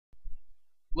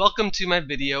Welcome to my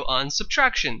video on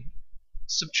subtraction.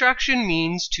 Subtraction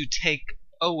means to take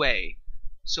away.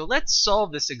 So let's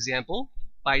solve this example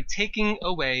by taking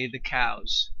away the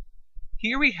cows.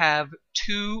 Here we have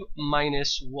 2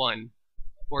 minus 1,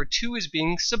 or 2 is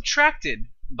being subtracted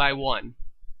by 1.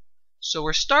 So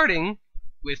we're starting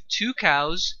with 2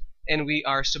 cows and we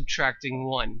are subtracting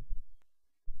 1,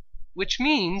 which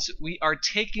means we are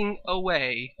taking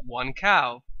away 1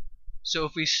 cow. So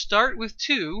if we start with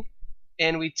 2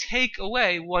 and we take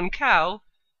away 1 cow,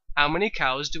 how many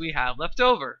cows do we have left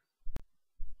over?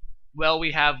 Well,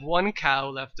 we have 1 cow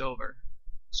left over.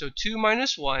 So 2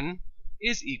 minus 1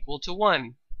 is equal to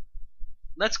 1.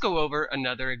 Let's go over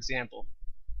another example.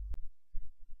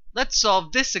 Let's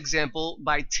solve this example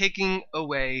by taking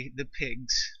away the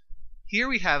pigs. Here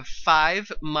we have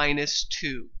 5 minus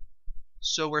 2.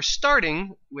 So we're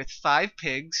starting with 5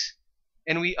 pigs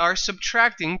and we are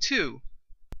subtracting 2,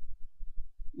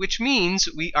 which means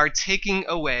we are taking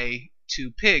away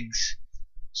 2 pigs.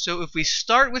 So if we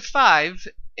start with 5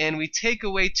 and we take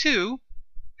away 2,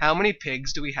 how many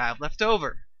pigs do we have left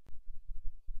over?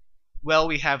 Well,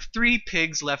 we have 3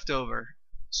 pigs left over.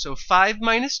 So 5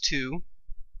 minus 2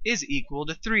 is equal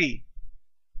to 3.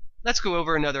 Let's go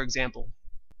over another example.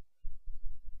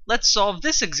 Let's solve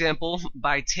this example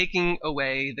by taking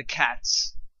away the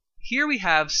cats. Here we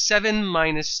have 7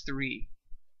 minus 3.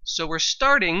 So we're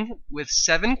starting with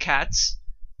 7 cats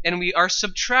and we are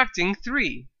subtracting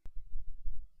 3,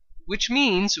 which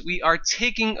means we are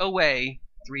taking away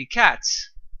 3 cats.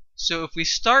 So if we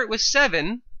start with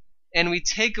 7 and we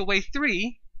take away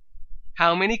 3,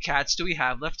 how many cats do we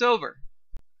have left over?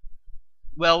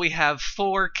 Well, we have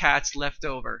 4 cats left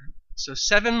over. So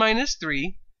 7 minus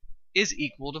 3 is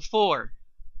equal to 4.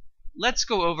 Let's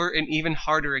go over an even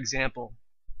harder example.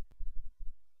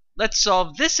 Let's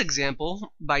solve this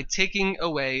example by taking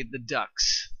away the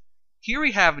ducks. Here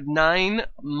we have 9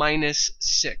 minus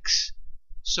 6.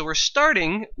 So we're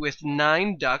starting with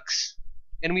 9 ducks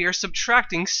and we are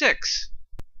subtracting 6,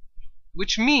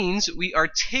 which means we are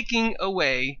taking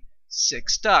away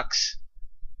 6 ducks.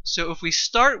 So if we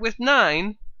start with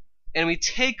 9 and we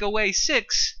take away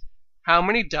 6, how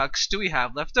many ducks do we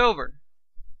have left over?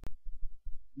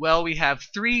 Well, we have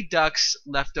 3 ducks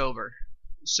left over.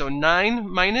 So 9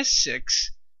 minus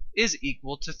 6 is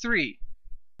equal to 3.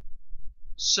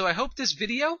 So I hope this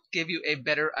video gave you a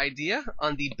better idea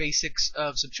on the basics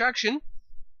of subtraction.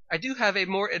 I do have a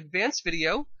more advanced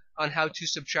video on how to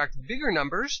subtract bigger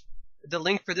numbers. The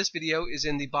link for this video is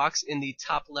in the box in the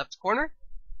top left corner.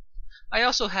 I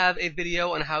also have a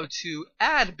video on how to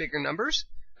add bigger numbers.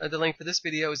 The link for this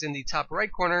video is in the top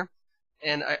right corner.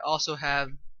 And I also have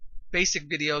basic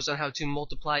videos on how to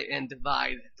multiply and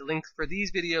divide. The links for these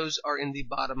videos are in the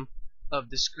bottom of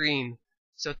the screen.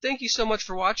 So thank you so much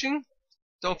for watching.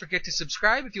 Don't forget to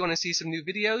subscribe if you want to see some new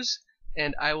videos,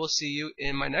 and I will see you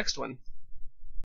in my next one.